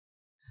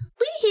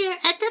here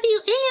at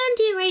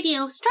WAND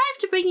Radio strive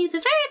to bring you the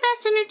very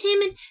best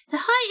entertainment the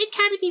High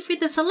Academy for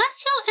the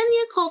Celestial and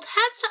the Occult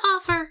has to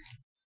offer.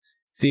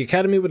 The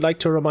Academy would like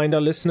to remind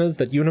our listeners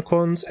that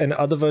unicorns and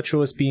other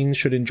virtuous beings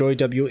should enjoy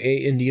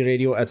WAND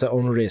Radio at their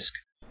own risk.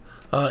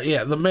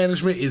 The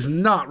management is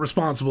not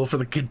responsible for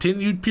the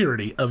continued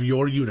purity of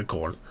your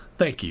unicorn.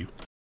 Thank you.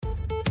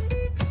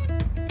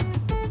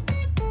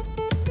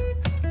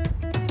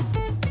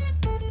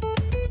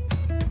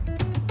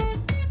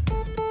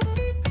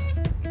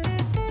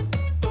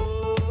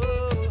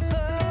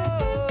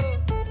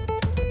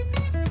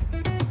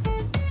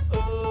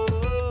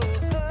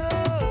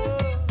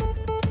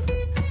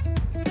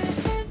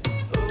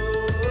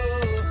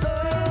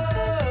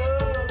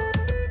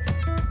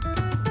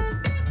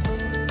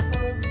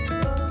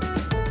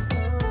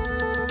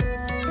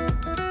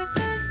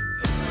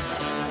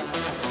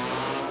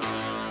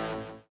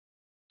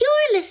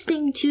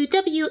 Listening to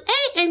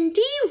WAND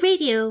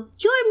Radio,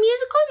 your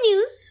musical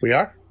muse. We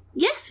are?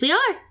 Yes, we are.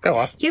 Oh,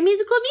 awesome. Your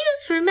musical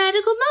muse for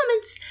magical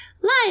moments,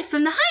 live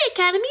from the High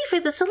Academy for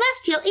the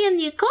Celestial and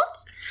the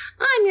Occult.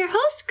 I'm your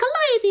host,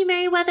 Calliope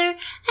Merriweather, and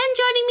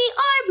joining me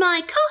are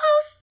my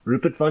co-hosts,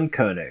 Rupert von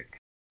Koenig.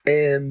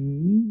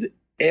 And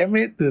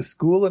Emmett, the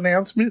school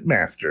announcement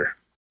master.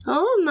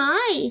 Oh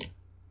my.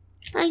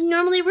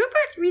 Normally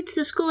Rupert reads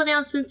the school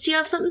announcements. Do you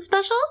have something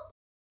special?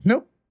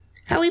 Nope.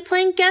 Are we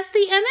playing Guess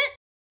the Emmett?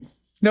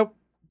 Nope.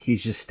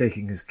 He's just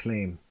staking his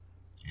claim.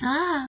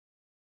 Ah.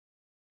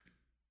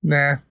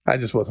 Nah, I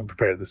just wasn't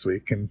prepared this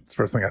week, and it's the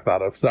first thing I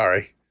thought of.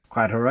 Sorry.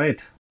 Quite all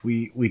right.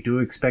 We do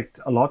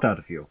expect a lot out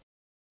of you.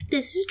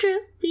 This is true.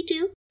 We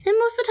do. And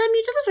most of the time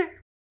you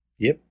deliver.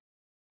 Yep.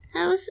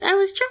 I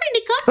was trying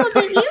to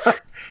compliment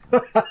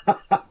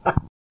you.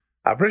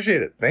 I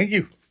appreciate it. Thank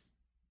you.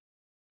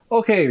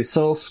 Okay,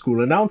 so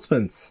school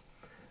announcements.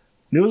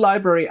 New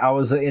library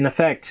hours are in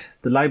effect.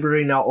 The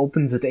library now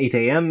opens at 8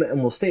 a.m.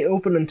 and will stay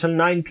open until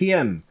 9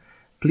 p.m.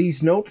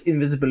 Please note,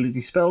 invisibility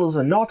spells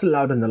are not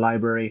allowed in the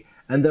library,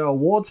 and there are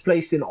wards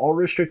placed in all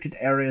restricted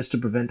areas to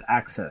prevent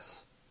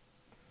access.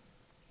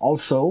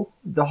 Also,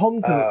 the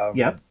homecoming...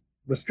 Yep.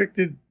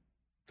 Restricted...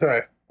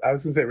 Sorry, I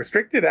was going to say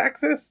restricted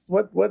access?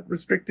 What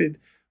restricted...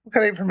 What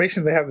kind of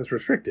information do they have that's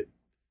restricted?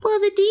 Well,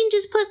 the dean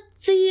just put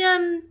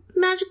the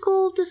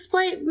magical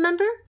display...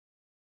 Remember?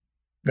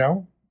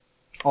 No?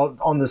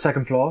 On the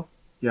second floor?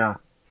 Yeah.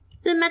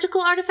 The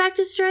magical artifact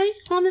display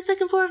on the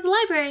second floor of the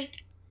library.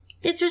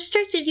 It's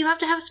restricted. You have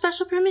to have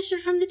special permission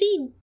from the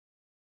dean.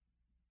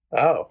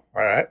 Oh,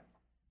 alright.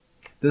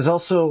 There's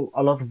also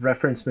a lot of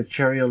reference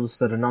materials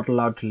that are not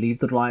allowed to leave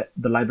the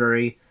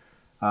library.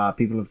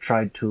 People have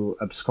tried to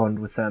abscond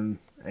with them,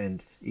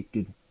 and it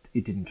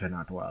didn't turn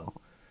out well.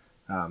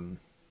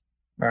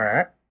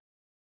 Alright.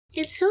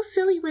 It's so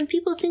silly when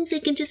people think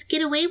they can just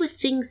get away with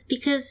things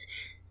because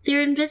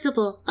they're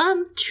invisible.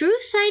 True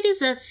sight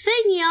is a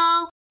thing,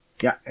 y'all.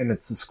 Yeah, and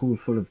it's a school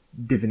full of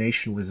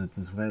divination wizards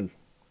as well.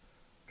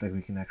 It's like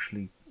we can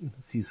actually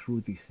see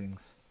through these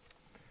things.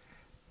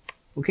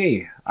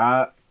 Okay,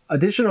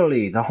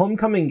 additionally, the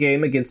homecoming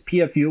game against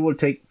PFU will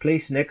take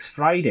place next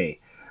Friday.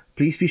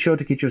 Please be sure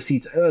to get your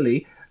seats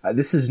early.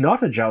 This is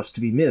not a joust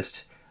to be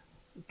missed.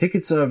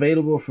 Tickets are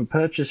available for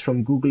purchase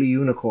from Googly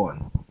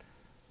Unicorn.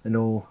 I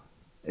know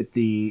at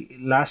the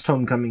last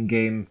homecoming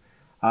game,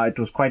 it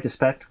was quite a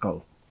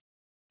spectacle.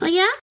 Oh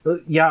yeah?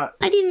 Yeah.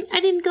 I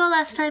didn't go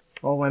last time.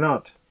 Oh, why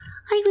not?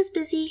 I was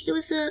busy. It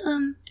was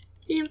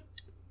it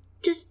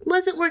just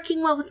wasn't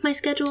working well with my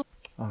schedule.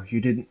 Oh,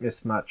 you didn't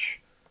miss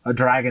much. A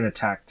dragon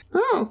attacked.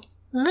 Oh,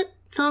 that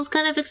sounds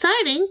kind of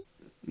exciting.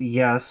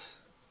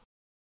 Yes.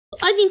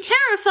 I mean,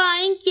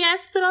 terrifying,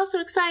 yes, but also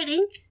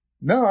exciting.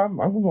 No,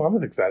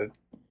 I'm excited.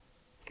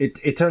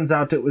 It turns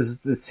out it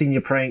was the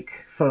senior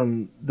prank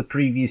from the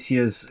previous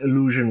year's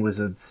Illusion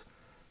Wizards.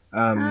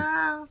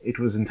 It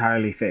was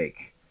entirely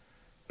fake.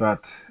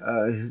 But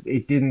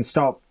it didn't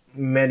stop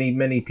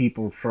many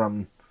people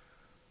from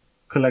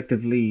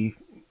collectively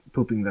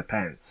pooping their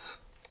pants.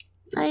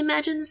 I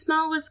imagine the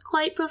smell was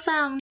quite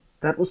profound.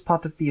 That was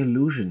part of the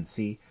illusion,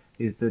 see,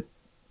 is that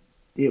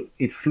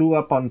it flew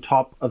up on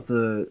top of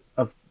the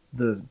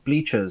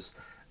bleachers,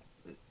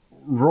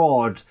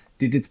 roared,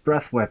 did its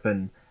breath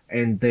weapon,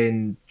 and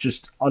then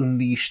just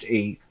unleashed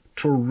a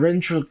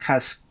torrential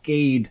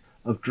cascade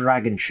of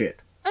dragon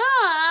shit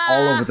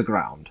all over the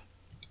ground.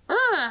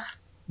 Ugh.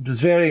 It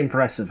was very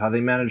impressive how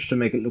they managed to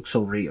make it look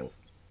so real.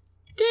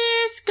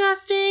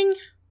 Disgusting.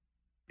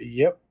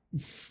 Yep.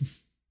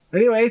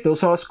 Anyway,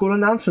 those are our school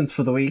announcements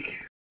for the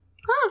week.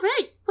 All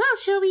right. Well,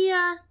 shall we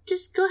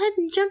just go ahead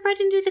and jump right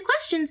into the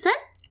questions then?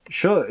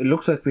 Sure, it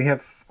looks like we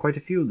have quite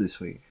a few this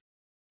week.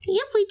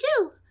 Yep, we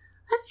do.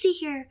 Let's see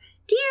here.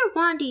 Dear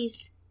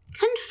Wandies,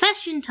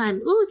 confession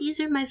time. Ooh, these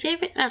are my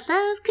favorite. I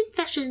love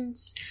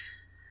confessions.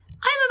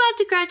 I'm about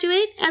to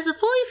graduate as a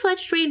fully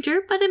fledged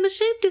ranger, but I'm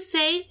ashamed to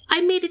say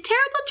I made a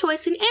terrible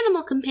choice in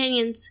animal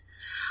companions.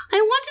 I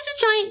wanted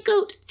a giant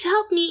goat to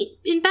help me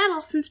in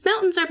battle since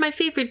mountains are my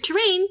favorite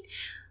terrain,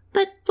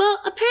 but, well,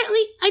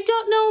 apparently I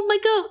don't know my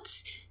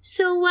goats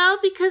so well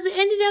because I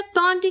ended up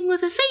bonding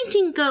with a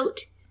fainting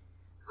goat.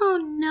 Oh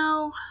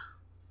no.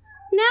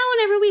 Now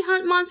whenever we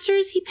hunt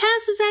monsters, he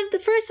passes out at the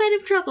first sign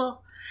of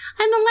trouble.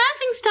 I'm a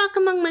laughingstock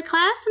among my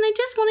class, and I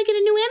just want to get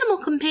a new animal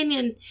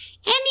companion.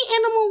 Any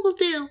animal will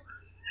do.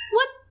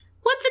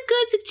 What's a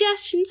good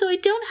suggestion so I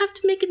don't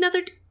make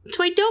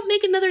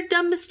another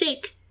dumb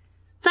mistake?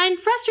 Signed,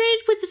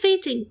 frustrated with the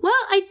fainting. Well,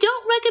 I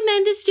don't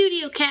recommend a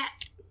studio cat.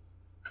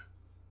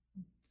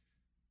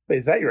 Wait,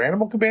 is that your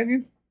animal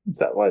companion? Is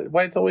that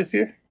why it's always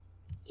here?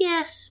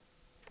 Yes.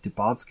 Do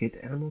bards get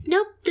animal?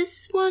 Nope,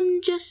 this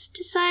one just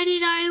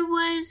decided I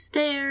was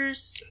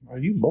theirs. Are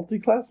you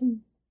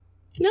multi-classing?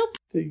 Nope.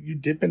 Do you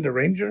dip into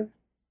ranger?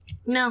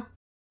 No.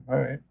 All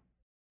right.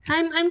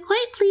 I'm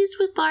quite pleased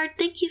with Bard.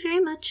 Thank you very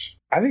much.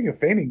 I think a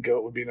fainting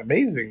goat would be an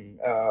amazing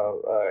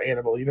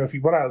animal. You know, if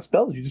you run out of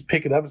spells, you just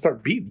pick it up and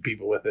start beating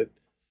people with it.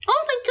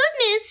 Oh my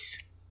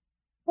goodness!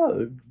 Well,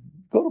 the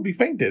goat will be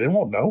fainted. It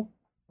won't know.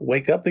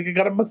 Wake up, think it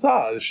got a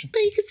massage. But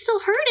you could still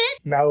hurt it.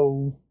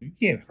 No, you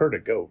can't hurt a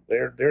goat.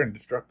 They're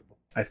indestructible.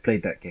 I've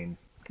played that game.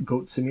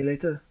 Goat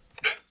Simulator?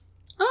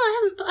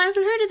 Oh, I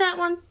haven't heard of that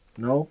one.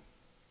 No?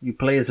 You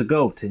play as a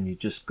goat and you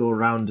just go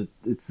around.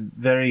 It's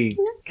very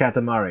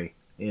Katamari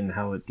in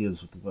how it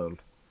deals with the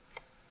world.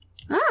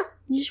 Ah,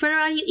 you just run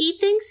around and you eat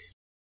things?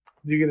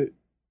 Do you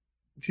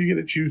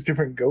get to choose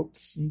different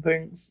goats and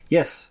things?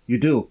 Yes, you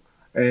do.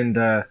 And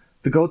the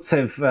goats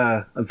have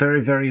a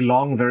very, very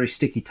long, very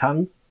sticky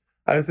tongue.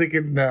 I was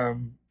thinking,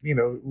 you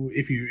know,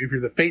 if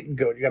you're the fainting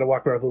goat, you got to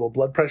walk around with a little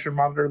blood pressure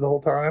monitor the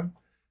whole time.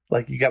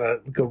 Like you got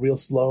to go real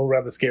slow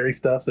around the scary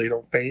stuff so you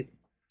don't faint.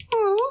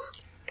 Oh.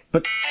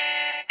 But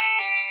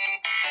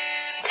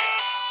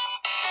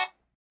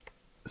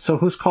so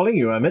who's calling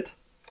you, Emmett?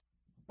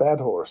 Bad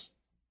horse.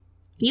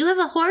 You have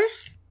a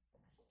horse?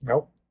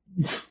 Nope.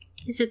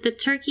 Is it the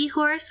turkey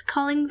horse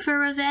calling for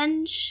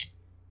revenge?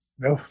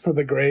 No, for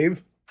the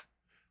grave.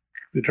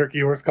 The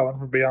turkey horse calling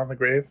from beyond the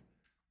grave.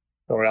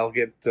 Or I'll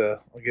get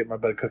my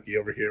bud Cookie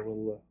over here.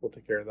 We'll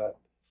take care of that.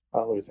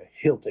 I'll always say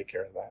he'll take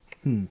care of that.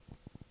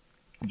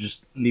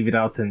 Just leave it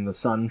out in the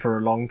sun for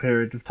a long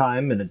period of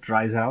time and it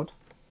dries out?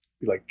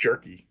 Be like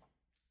jerky.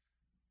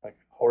 Like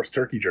horse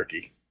turkey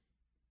jerky.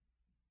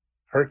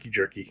 Herky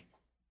jerky.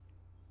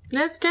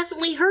 That's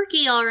definitely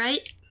herky, all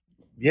right.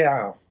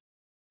 Yeah.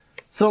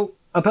 So,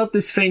 about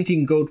this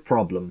fainting goat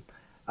problem.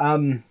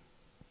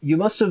 You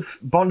must have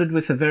bonded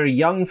with a very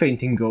young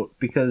fainting goat,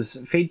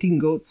 because fainting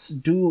goats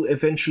do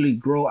eventually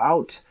grow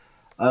out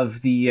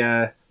of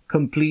the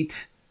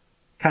complete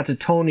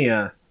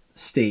catatonia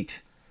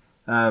state.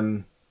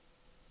 They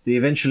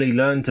eventually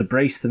learn to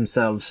brace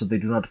themselves so they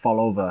do not fall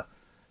over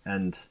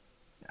and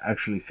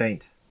actually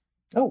faint.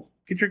 Oh,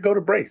 get your goat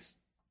a brace.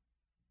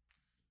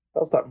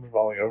 That'll stop him from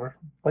falling over.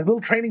 Like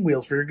little training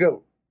wheels for your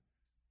goat.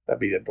 That'd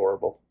be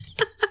adorable.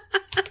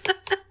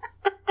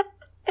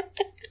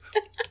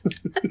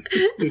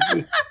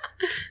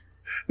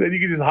 Then you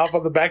can just hop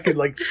on the back and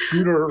like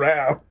scooter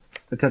around.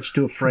 Attached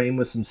to a frame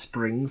with some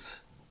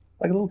springs.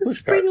 Like a little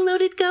push cart.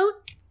 Spring-loaded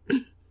goat?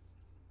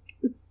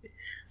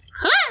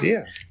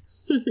 Yeah.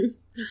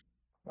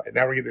 Right,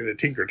 now we're getting into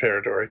Tinker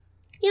territory.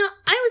 You know,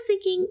 I was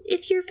thinking,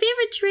 if your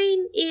favorite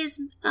terrain is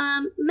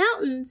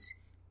mountains,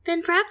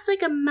 then perhaps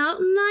like a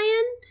mountain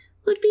lion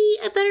would be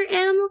a better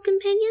animal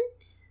companion.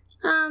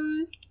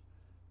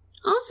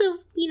 Also,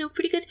 you know,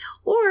 pretty good.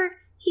 Or,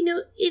 you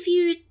know, if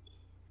you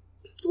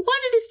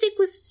wanted to stick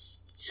with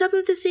some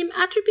of the same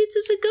attributes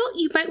of the goat,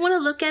 you might want to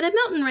look at a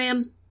mountain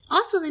ram.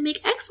 Also, they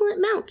make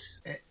excellent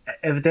mounts.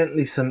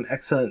 Evidently some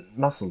excellent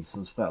muscles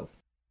as well.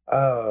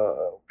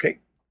 Okay.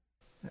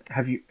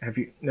 Have you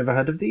never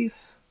heard of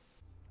these?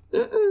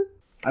 Mm-mm.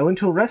 I went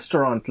to a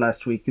restaurant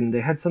last week and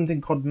they had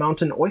something called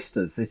mountain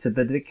oysters. They said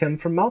that they came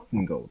from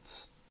mountain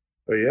goats.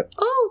 Oh, yeah.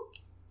 Oh,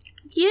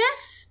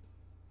 yes.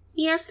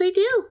 Yes, they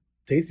do.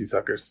 Tasty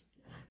suckers.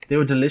 They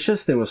were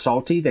delicious. They were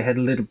salty. They had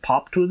a little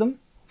pop to them.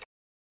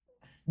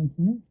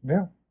 Mm-hmm.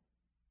 Yeah.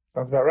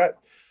 Sounds about right.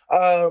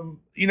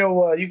 You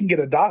know, you can get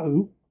a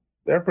dahu.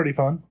 They're pretty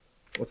fun.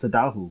 What's a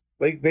dahu?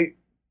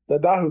 The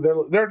dahu,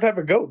 they're a type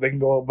of goat. They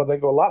go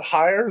a lot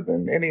higher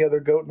than any other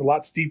goat and a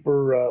lot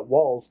steeper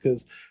walls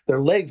because their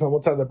legs on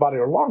one side of their body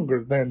are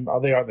longer than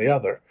they are on the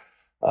other.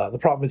 The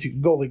problem is you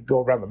can only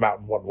go around the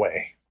mountain one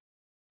way.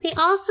 They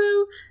also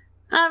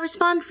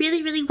respond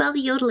really, really well to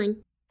yodeling.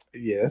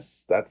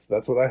 Yes, that's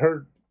what I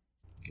heard.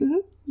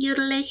 Mm-hmm.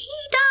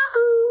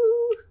 Yodel-a-hee-dahu.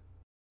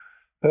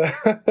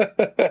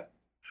 I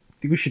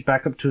think we should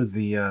back up to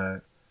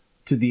the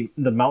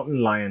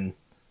mountain lion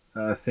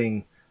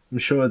thing. I'm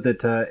sure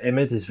that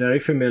Emmett is very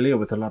familiar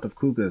with a lot of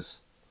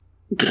cougars.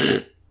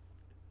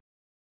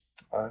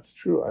 That's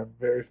true. I'm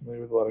very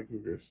familiar with a lot of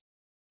cougars.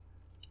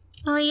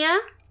 Oh, yeah?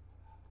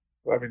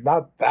 I mean,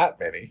 not that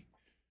many.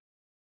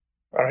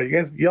 All right,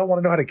 y'all want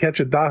to know how to catch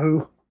a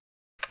dahu?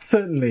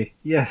 Certainly,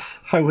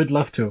 yes. I would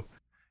love to.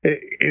 It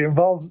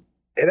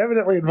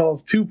evidently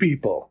involves two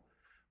people.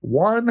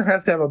 One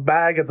has to have a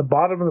bag at the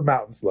bottom of the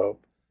mountain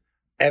slope,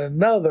 and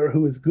another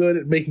who is good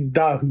at making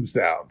dahu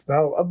sounds.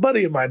 Now, a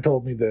buddy of mine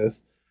told me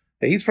this.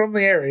 He's from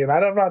the area, and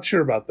I'm not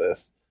sure about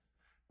this.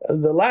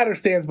 The ladder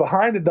stands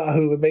behind a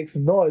Dahu and makes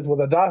some noise. When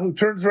the Dahu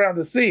turns around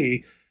to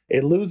see,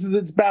 it loses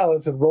its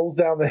balance and rolls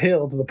down the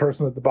hill to the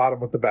person at the bottom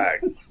with the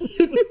bag. That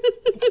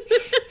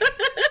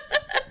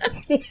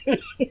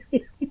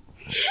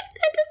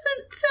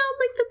doesn't sound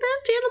like the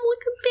best animal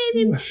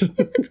companion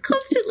if it's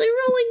constantly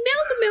rolling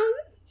down the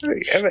mountain.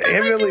 That might be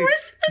Emily,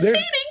 worse than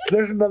fainting.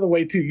 there's another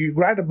way too. You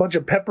grind a bunch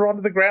of pepper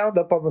onto the ground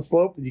up on the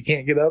slope that you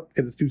can't get up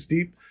because it's too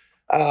steep.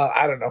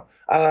 I don't know.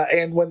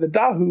 And when the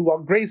Dahu, while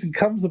grazing,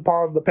 comes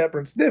upon the pepper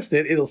and sniffs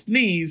it, it'll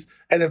sneeze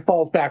and then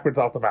falls backwards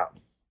off the mountain.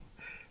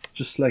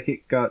 Just like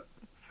it got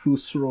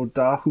Fusro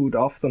Dahood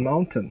off the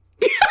mountain.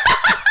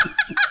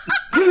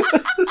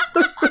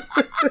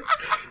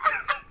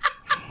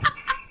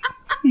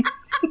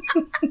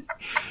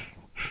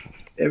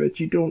 Emmett,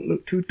 you don't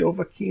look too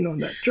keen on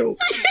that joke.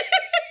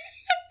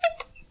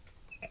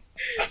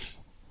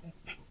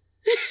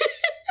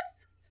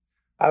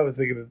 I was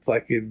thinking it's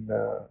like in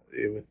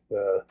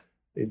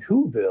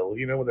Whoville,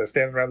 you know, when they're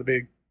standing around the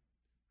big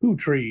Who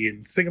tree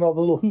and singing all the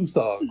little Who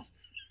songs.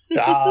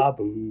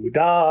 Da-boo,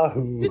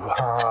 da-hoo,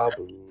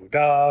 ha-boo,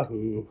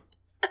 da-hoo.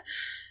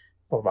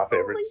 One of my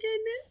favorites. Oh my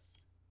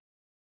goodness.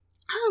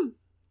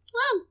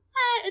 Well,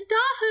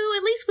 Dahu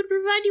at least would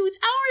provide you with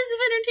hours of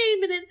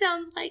entertainment, it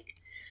sounds like.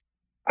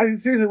 I mean,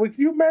 seriously,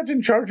 can you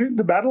imagine charging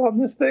into battle on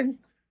this thing?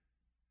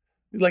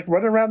 You'd like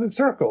run around in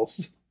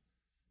circles.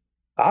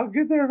 I'll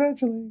get there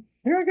eventually.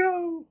 Here I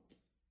go.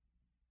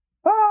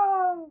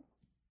 Ah!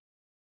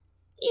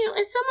 You know,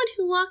 as someone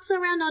who walks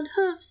around on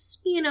hoofs,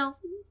 you know,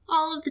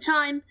 all of the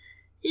time,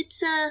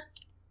 it's,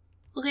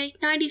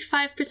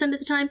 95% of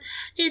the time,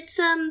 it's,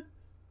 mountainous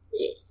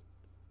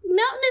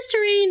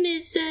terrain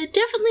is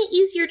definitely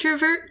easier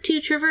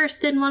to traverse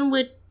than one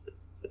would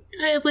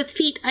with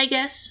feet, I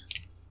guess.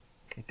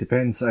 It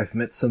depends. I've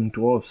met some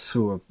dwarves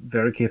who are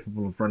very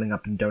capable of running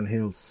up and down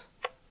hills.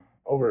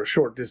 Over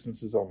short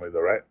distances only,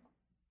 though, right?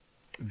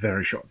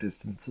 Very short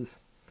distances.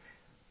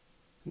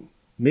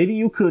 Maybe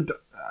you could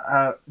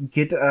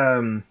get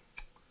a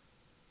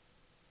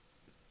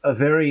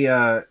very,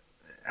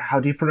 how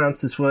do you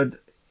pronounce this word?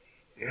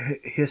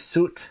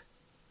 Hirsute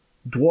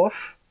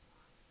dwarf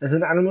as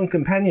an animal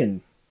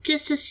companion.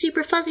 Just a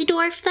super fuzzy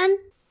dwarf, then?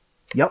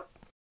 Yep.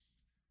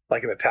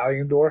 Like an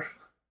Italian dwarf?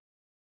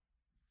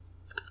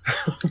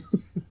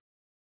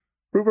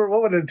 Rupert,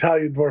 what would an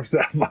Italian dwarf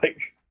sound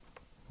like?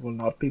 Will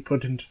not be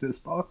put into this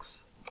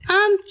box.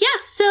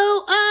 Yeah, so,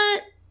 I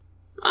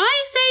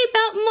say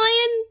Mountain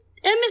Lion,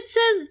 Emmett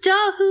says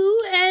Dahu,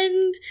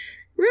 and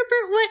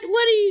Rupert,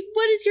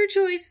 what is your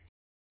choice?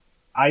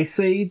 I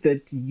say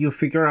that you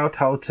figure out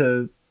how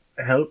to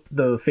help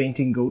the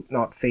fainting goat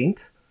not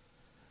faint,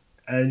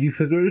 and you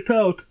figure it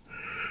out.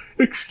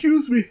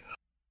 Excuse me.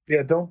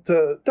 Yeah, don't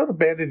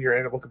abandon your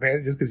animal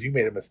companion just because you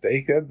made a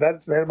mistake.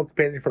 That's an animal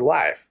companion for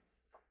life.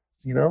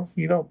 You know,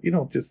 you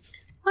don't just.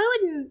 I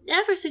wouldn't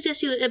ever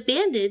suggest you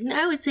abandon.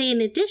 I would say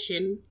in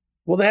addition.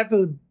 Well, they have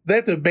to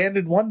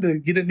abandon one to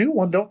get a new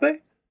one, don't they?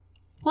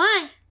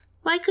 Why?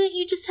 Why couldn't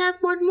you just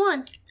have more than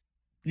one?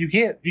 You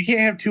can't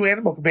have two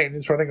animal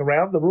companions running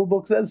around. The rule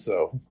book says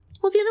so.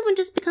 Well, the other one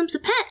just becomes a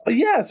pet. But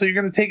yeah, so you're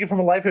going to take it from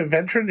a life of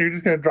adventure and you're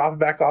just going to drop it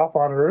back off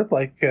on Earth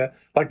like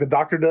the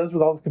Doctor does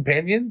with all his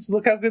companions?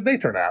 Look how good they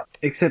turn out.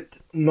 Except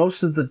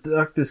most of the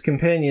Doctor's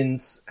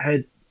companions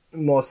had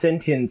more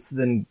sentience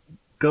than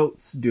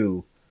goats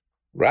do.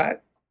 Right?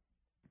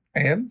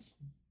 And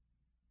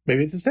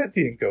maybe it's a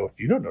sentient goat.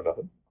 You don't know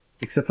nothing.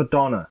 Except for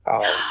Donna.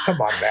 Oh,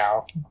 come on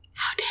now.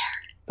 How dare.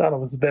 Donna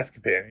was the best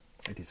companion.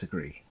 I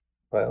disagree.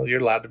 Well,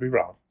 you're allowed to be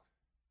wrong.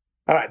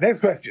 All right, next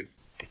question.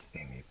 It's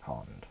Amy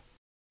Pond.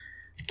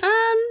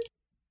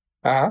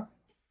 Uh-huh.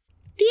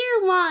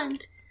 Dear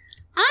Wand,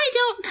 I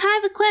don't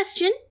have a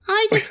question.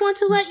 I just want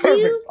to let Perfect.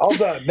 you... All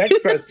done.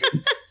 Next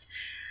question.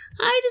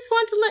 I just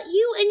want to let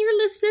you and your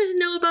listeners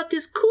know about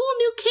this cool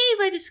new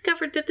cave I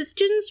discovered that the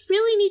students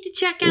really need to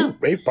check out. Ooh,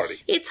 rave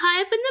party. It's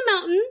high up in the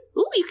mountain.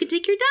 Ooh, you can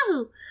take your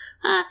Dahu.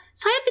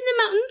 It's high up in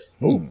the mountains,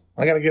 Ooh,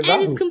 I gotta get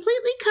and it's that.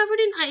 completely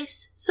covered in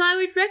ice. So I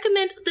would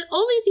recommend that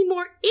only the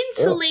more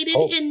insulated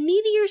and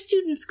needier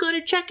students go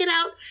to check it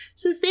out,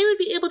 since they would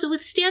be able to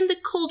withstand the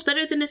cold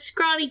better than a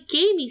scrawny,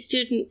 gamey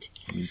student.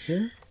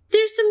 Okay.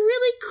 There's some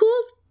really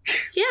cool,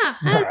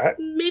 Alright.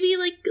 maybe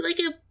like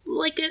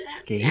an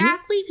Gamey?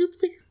 athlete who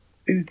plays.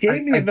 Is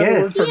gaming I another word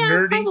guess. for Yeah,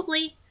 nerdy?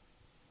 probably.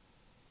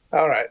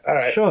 All right.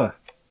 Sure.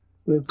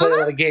 They play a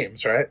lot of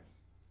games, right?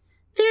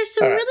 There's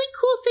some All right. really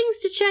cool things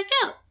to check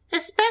out,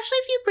 especially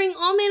if you bring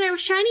all manner of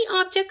shiny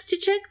objects to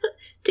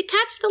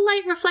catch the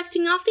light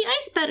reflecting off the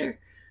ice better.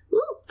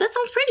 Ooh, that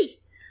sounds pretty.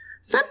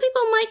 Some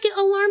people might get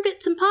alarmed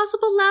at some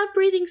possible loud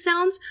breathing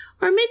sounds,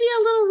 or maybe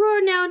a little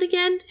roar now and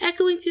again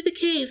echoing through the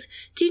cave.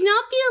 Do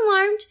not be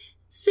alarmed.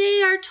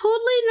 They are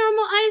totally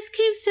normal ice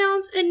cave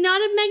sounds and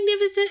not a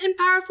magnificent and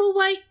powerful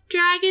white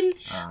dragon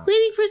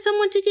waiting for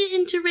someone to get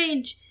into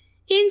range.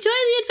 Enjoy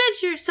the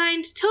adventure,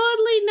 signed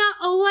Totally Not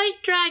a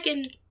White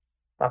Dragon.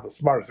 Not the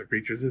smartest of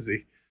creatures, is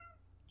he?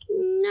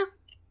 No,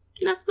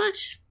 not so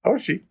much. Or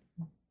she.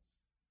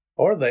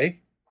 Or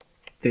they.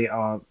 They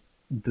are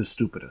the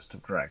stupidest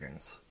of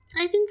dragons.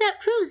 I think that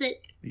proves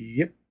it.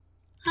 Yep.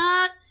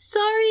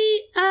 Sorry,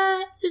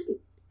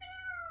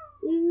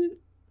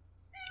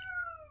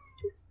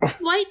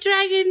 White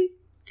Dragon,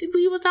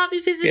 we will not be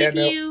visiting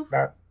you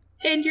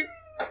and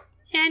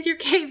your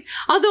cave.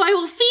 Although I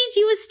will feed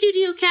you a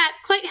studio cat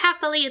quite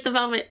happily at the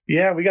moment.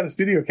 Yeah, we got a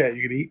studio cat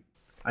you can eat.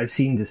 I've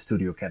seen this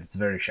studio cat. It's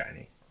very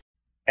shiny.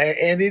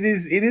 And it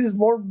is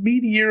more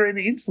meatier and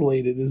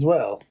insulated as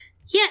well.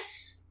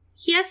 Yes,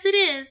 it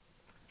is.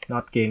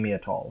 Not gamey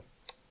at all.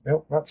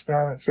 Nope, not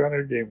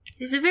surrounded game.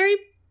 It's a very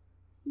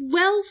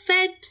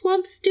well-fed,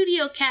 plump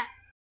studio cat.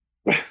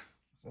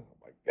 Oh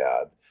my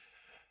god.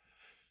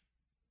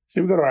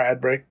 Should we go to our ad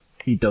break?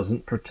 He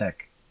doesn't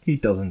protect. He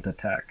doesn't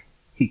attack.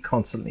 He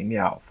constantly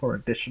meow for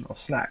additional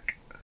snack.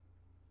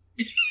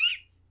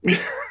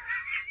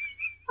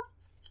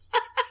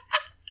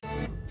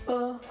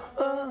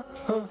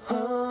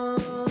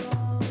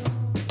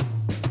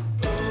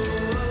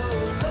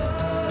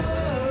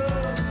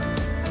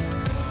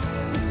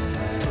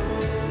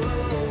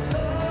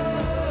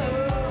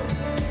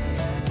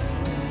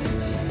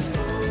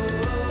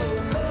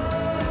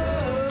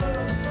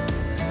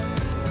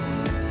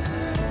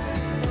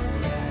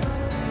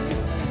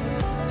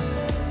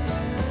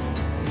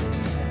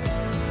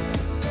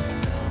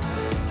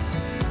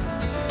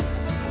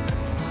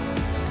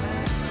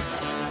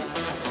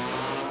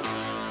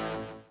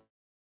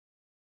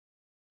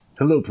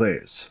 Hello,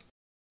 players.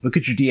 Look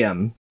at your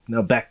DM.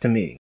 Now back to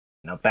me.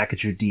 Now back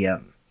at your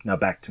DM. Now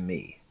back to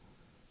me.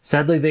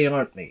 Sadly, they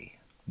aren't me.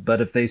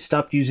 But if they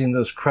stopped using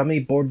those crummy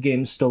board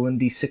game stolen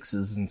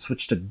D6s and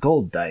switched to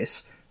gold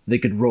dice, they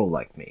could roll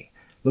like me.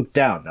 Look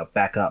down. Now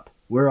back up.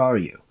 Where are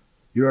you?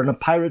 You're on a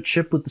pirate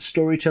ship with the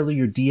storyteller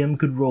your DM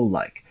could roll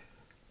like.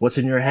 What's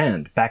in your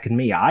hand? Back at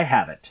me. I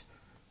have it.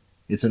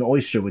 It's an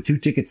oyster with 2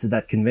 tickets to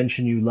that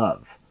convention you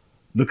love.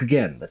 Look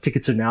again. The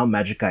tickets are now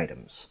magic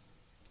items.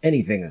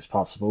 Anything is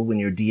possible when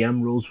your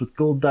DM rolls with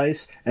gold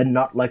dice and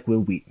not like Will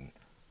Wheaton.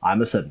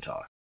 I'm a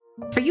centaur.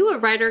 Are you a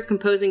writer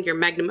composing your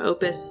magnum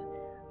opus?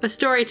 A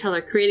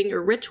storyteller creating a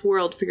rich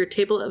world for your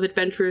table of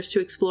adventurers to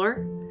explore?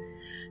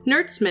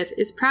 Nerdsmith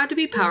is proud to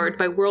be powered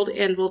by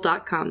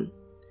WorldAnvil.com.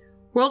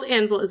 World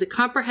Anvil is a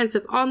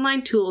comprehensive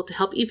online tool to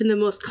help even the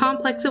most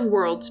complex of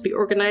worlds be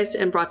organized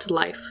and brought to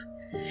life.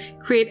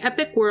 Create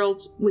epic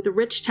worlds with a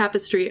rich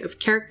tapestry of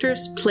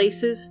characters,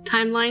 places,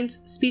 timelines,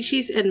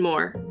 species, and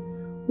more.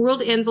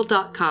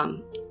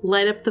 WorldAnvil.com.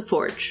 Light up the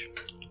forge.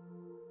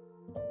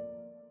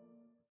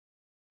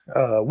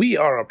 We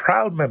are a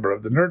proud member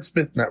of the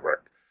Nerdsmith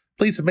Network.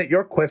 Please submit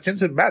your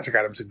questions and magic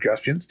item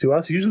suggestions to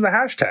us using the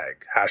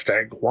hashtag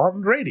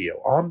 #WandRadio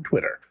on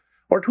Twitter,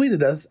 or tweet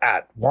at us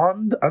at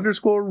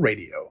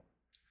 @wand_radio.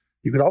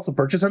 You can also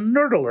purchase a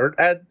Nerd Alert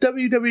at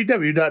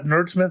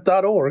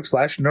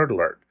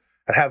www.nerdsmith.org/nerdalert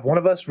and have one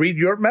of us read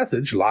your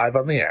message live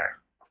on the air.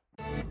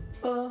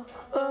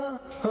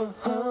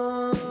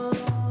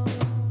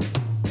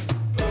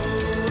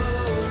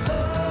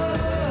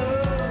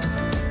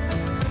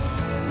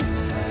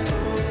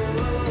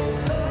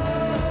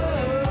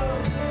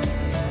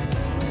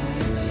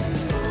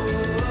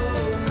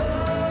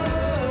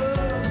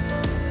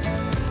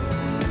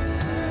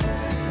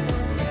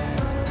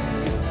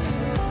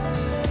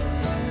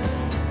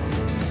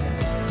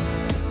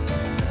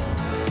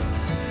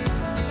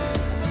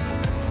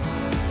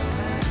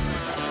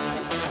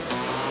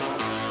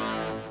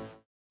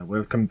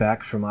 Welcome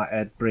back from our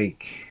ad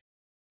break.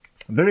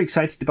 I'm very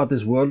excited about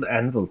this World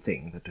Anvil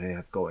thing that we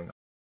have going on.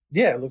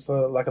 Yeah, it looks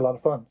like a lot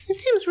of fun. It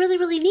seems really,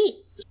 really neat.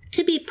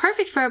 Could be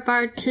perfect for a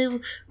bard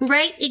to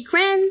write a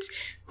grand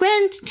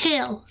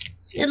tale.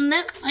 And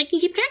that I can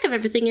keep track of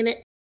everything in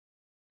it.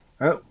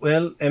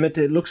 Well, Emmett,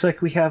 it looks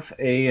like we have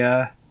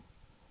a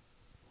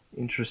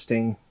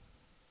interesting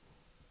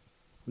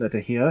letter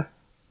here.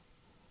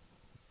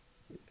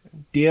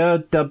 Dear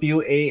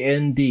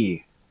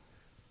W.A.N.D.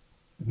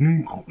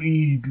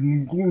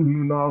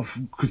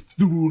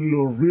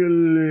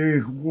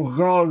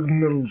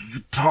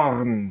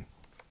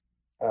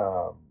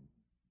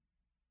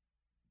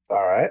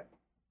 Alright.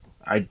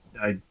 I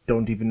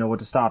don't even know where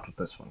to start with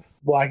this one.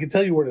 Well, I can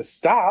tell you where to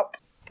stop.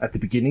 At the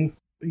beginning?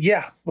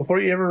 Yeah,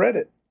 before you ever read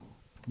it.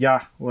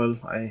 Yeah, well,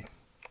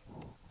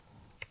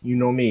 you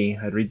know me,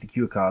 I read the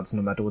cue cards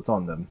no matter what's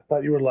on them. I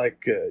thought you were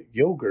like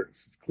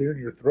yogurt, clearing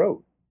your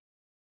throat.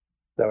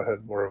 That would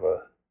have more of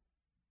a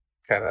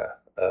kind of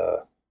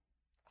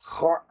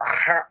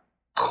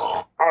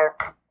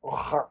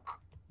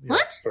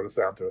What? Sort of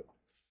sound to it.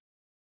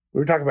 We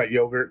were talking about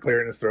yogurt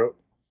clearing his throat.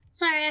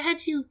 Sorry, I had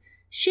to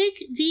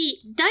shake the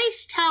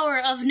dice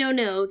tower of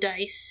no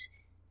dice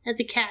at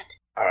the cat.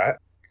 Alright.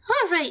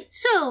 Alright,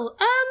 so,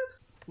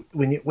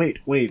 When you wait.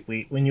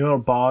 When you're a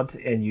bard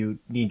and you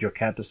need your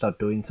cat to start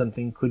doing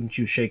something, couldn't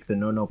you shake the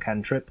no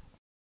cantrip?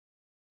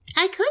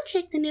 I could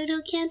shake the no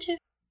cantrip.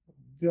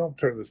 Don't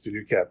turn the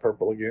studio cat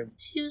purple again.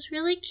 She was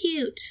really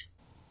cute.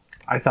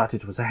 I thought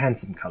it was a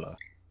handsome color.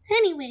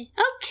 Anyway,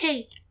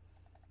 okay.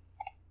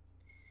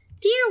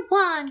 Dear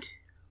Wand.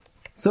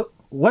 So,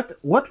 what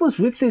was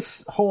with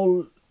this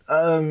whole,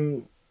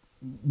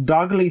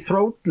 doggly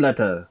throat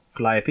letter,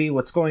 Calliope?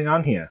 What's going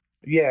on here?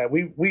 Yeah,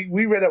 we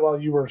read it while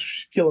you were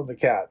killing the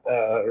cat,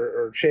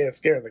 or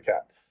scaring the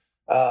cat.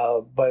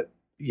 But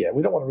yeah,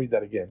 we don't want to read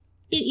that again.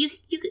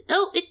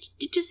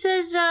 It just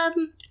says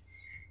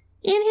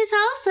in his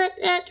house at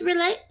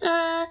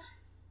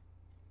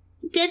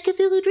Dead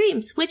Cthulhu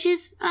Dreams, which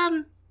is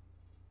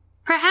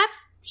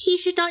perhaps he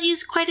should not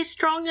use quite as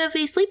strong of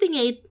a sleeping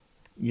aid.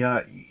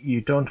 Yeah,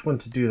 you don't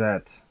want to do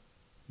that.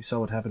 You saw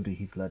what happened to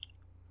Heath Ledger.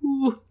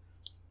 Ooh.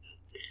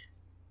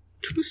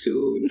 Too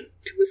soon.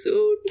 Too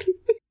soon.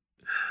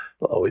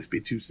 It'll always be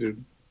too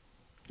soon.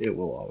 It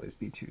will always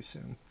be too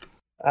soon.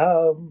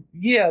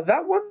 Yeah,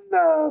 that one.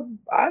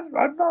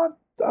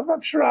 I'm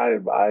not sure.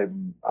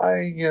 Can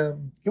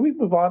we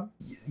move on?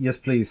 Yes,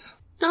 please.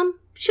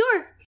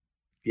 Sure.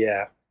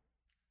 Yeah,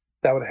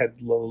 that one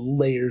had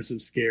layers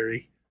of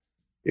scary.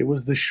 It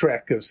was the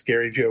Shrek of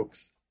scary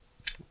jokes.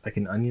 Like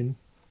an onion?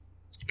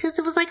 Because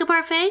it was like a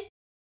parfait?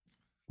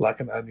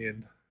 Like an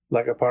onion.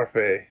 Like a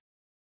parfait.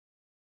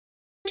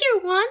 Dear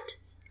Wand,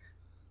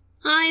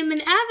 I'm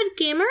an avid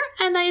gamer,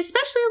 and I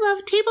especially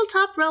love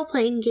tabletop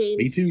role-playing games.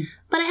 Me too.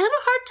 But I had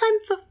a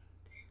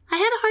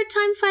hard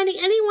time finding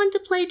anyone to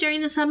play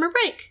during the summer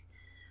break.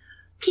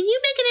 Can you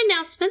make an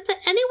announcement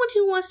that anyone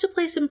who wants to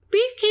play some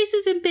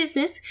Briefcases in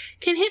Business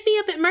can hit me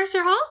up at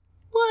Mercer Hall?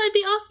 Well, it'd be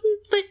awesome,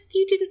 but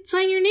you didn't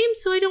sign your name,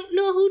 so I don't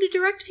know who to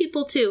direct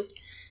people to.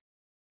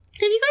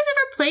 Have you guys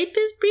ever played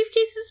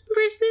Briefcases in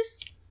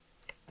Business?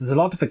 There's a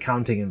lot of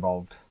accounting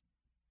involved.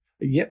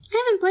 Yep. I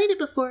haven't played it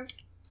before.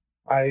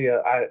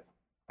 I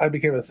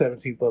became a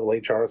 17th level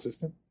HR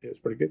assistant. It was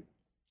pretty good.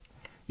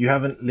 You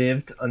haven't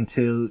lived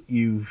until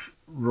you've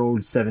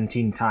rolled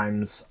 17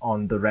 times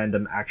on the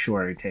random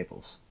actuary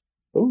tables.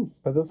 Ooh,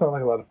 that does sound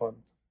like a lot of fun.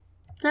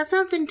 That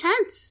sounds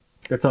intense.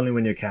 That's only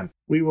when you're camp.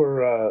 We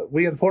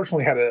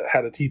unfortunately had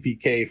a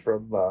TPK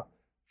from a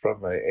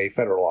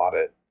federal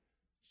audit,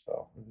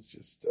 so it was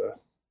just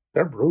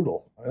they're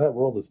brutal. I mean, that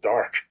world is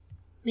dark.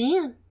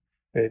 Man.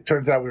 It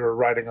turns out we were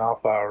writing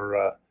off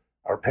our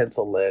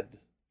pencil lead.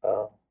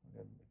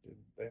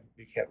 And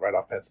you can't write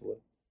off pencil lead.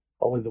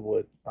 Only the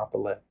wood, not the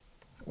lead.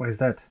 Why is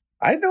that?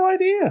 I had no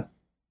idea.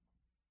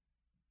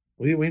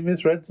 We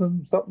misread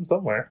something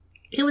somewhere.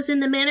 It was in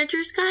the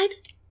manager's guide?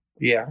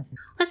 Yeah.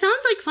 That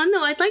sounds like fun,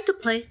 though. I'd like to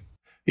play.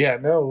 Yeah,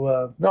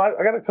 no,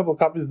 I got a couple of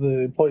copies of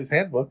the employee's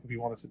handbook if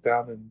you want to sit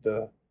down and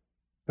go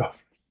for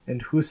it.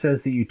 And who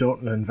says that you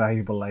don't learn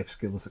valuable life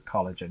skills at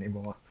college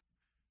anymore?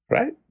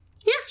 Right?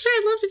 Yeah, sure,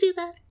 I'd love to do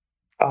that.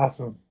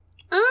 Awesome.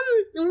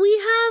 We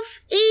have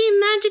a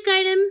magic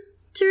item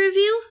to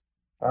review.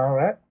 All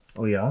right.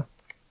 Oh yeah?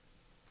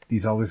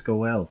 These always go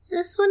well.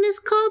 This one is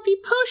called the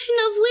Potion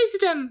of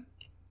Wisdom.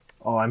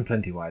 Oh, I'm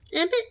plenty wide.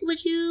 Emmett,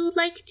 would you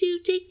like to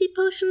take the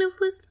Potion of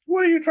Wisdom?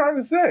 What are you trying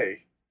to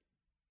say?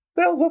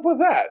 The hell's up with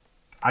that?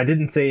 I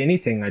didn't say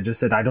anything. I just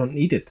said I don't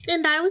need it.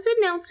 And I was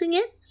announcing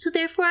it, so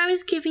therefore I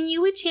was giving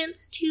you a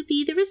chance to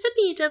be the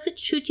recipient of it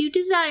should you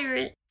desire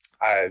it.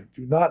 I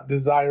do not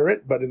desire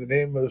it, but in the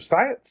name of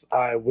science,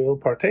 I will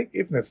partake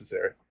if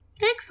necessary.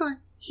 Excellent.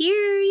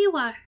 Here you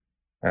are.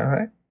 All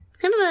right. It's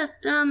kind of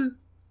a,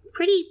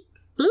 pretty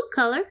blue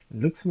color. It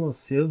looks more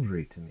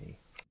silvery to me.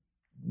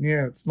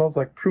 Yeah, it smells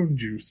like prune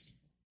juice.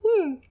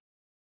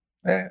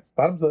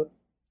 Bottoms up.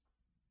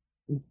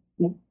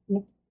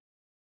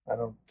 I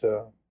don't,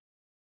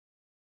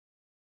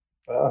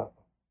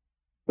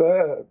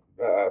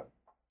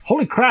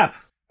 Holy crap!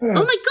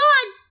 Oh my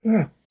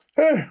god!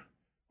 Hey,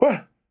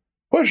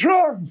 what's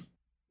wrong?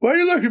 Why are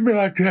you looking at me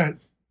like that?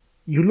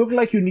 You look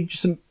like you need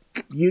some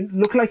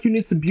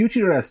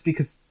beauty rest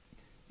because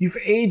you've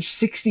aged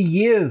 60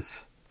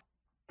 years.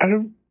 I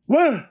don't,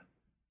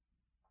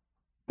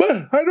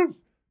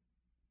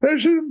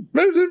 there's a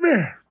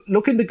mirror.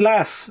 Look in the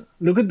glass.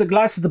 Look at the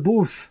glass of the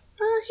booth.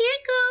 Oh, here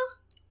you go.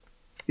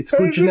 It's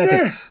good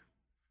genetics.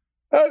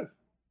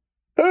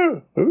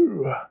 It's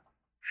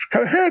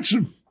kind of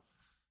handsome.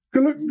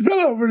 Good looking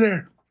fellow over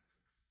there.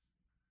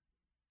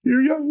 You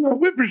young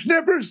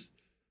whippersnappers.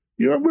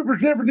 You young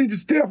whippersnapper need to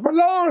stay off my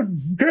lawn,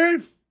 okay?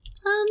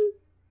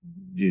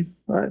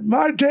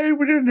 My day,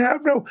 we didn't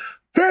have no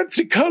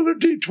fancy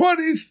colored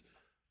D20s.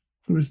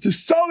 It was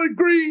just solid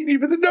green,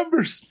 even the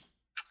numbers.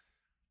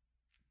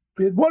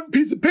 We had one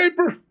piece of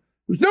paper. It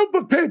was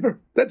notebook paper.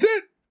 That's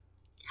it.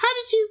 How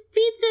did you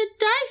feed the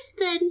dice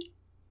then?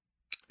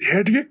 You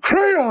had to get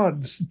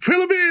crayons and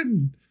fill them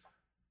in.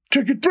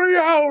 Took you 3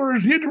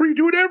 hours. You had to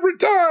redo it every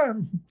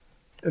time.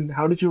 And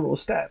how did you roll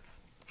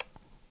stats?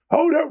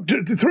 Oh, no,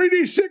 the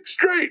 3d6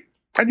 straight.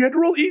 And you had to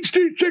roll each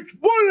d6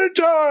 one at a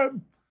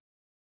time.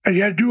 And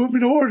you had to do them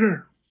in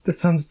order. That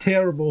sounds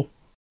terrible.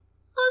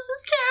 Oh, this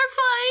is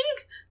terrifying.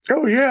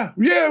 Oh, yeah.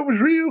 Yeah, it was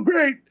real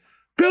great.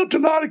 Built a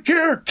lot of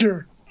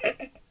character.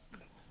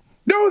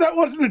 No, that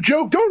wasn't a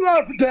joke. Don't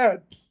laugh at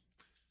that.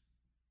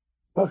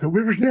 Fucking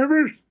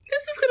whippersnappers.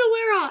 This is gonna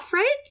wear off,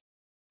 right?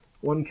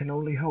 One can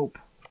only hope.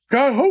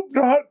 I hope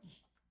not.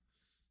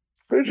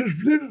 This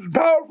is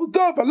powerful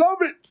stuff. I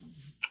love it.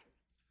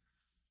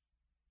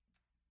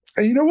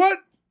 And you know what?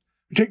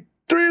 We take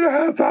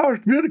 3.5 hours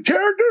to build a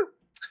character,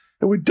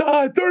 and we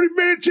die 30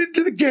 minutes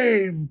into the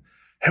game,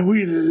 and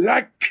we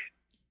liked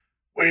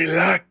We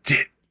liked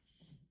it.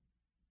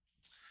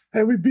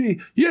 And we'd be,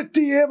 yes,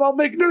 DM, I'll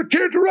make another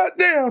character right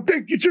now.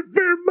 Thank you so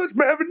very much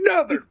for having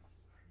another.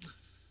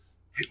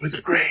 It was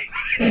great.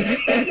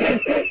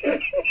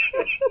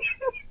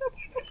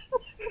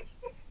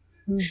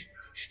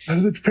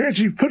 And the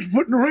fancy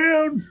putting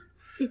around.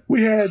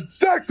 We had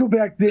Psycho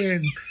back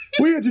then.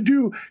 We had to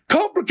do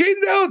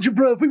complicated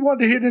algebra if we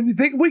wanted to hit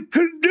anything. If we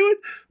couldn't do it,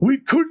 we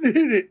couldn't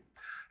hit it.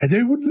 And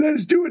they wouldn't let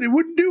us do it. They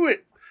wouldn't do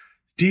it.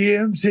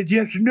 DM said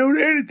yes or no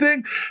to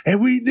anything,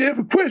 and we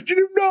never questioned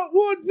him, not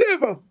one,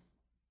 never.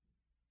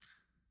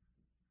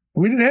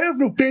 We didn't have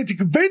no fancy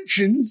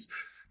conventions.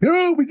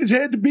 No, we just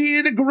had to be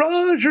in a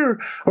garage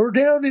or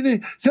down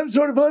in some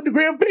sort of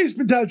underground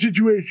basement type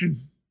situation.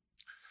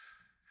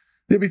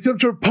 There'd be some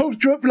sort of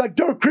poster up for like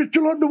Dark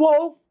Crystal on the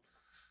wall.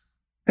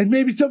 And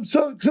maybe some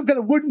kind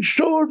of wooden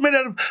sword made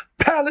out of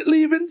pallet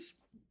leavings.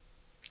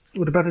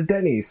 What about a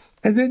Denny's?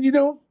 And then,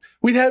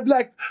 we'd have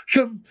like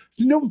some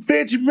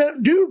fancy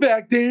Mountain Dew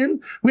back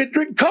then. We'd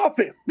drink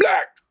coffee,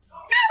 black.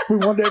 We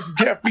wanted to have some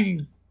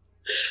caffeine.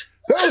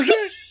 That was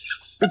it.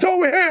 That's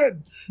all we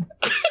had.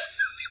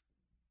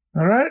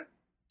 All right?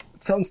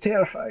 It sounds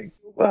terrifying.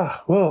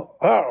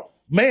 Oh,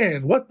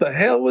 man, what the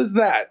hell was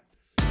that?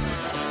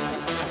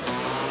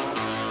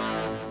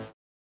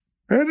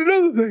 And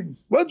another thing,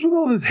 what's with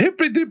all this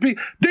hippy-dippy,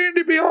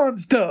 dandy-beyond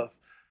stuff?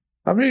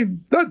 I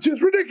mean, that's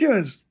just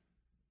ridiculous.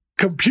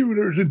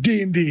 Computers and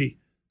D&D.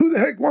 Who the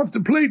heck wants to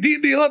play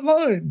D&D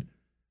online?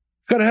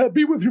 Gotta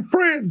be with your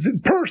friends in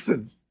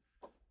person.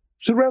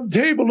 Sit around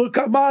the table, look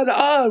eye to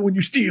eye when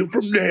you steal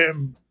from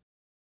them.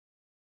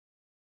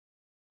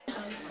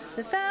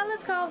 The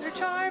fellas call her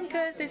charm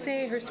 'cause they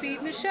say her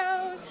sweetness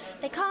shows.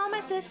 They call my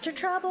sister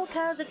trouble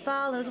 'cause it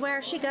follows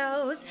where she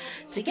goes.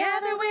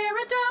 Together we're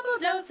a double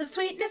dose of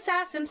sweetness,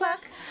 sass, and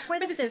pluck. We're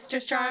the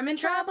sisters Charm and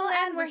Trouble,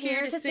 and we're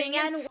here to sing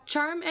and...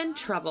 Charm and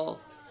Trouble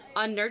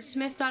on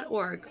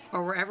nerdsmith.org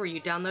or wherever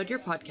you download your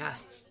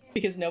podcasts.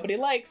 Because nobody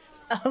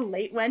likes a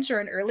late wench or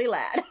an early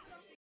lad.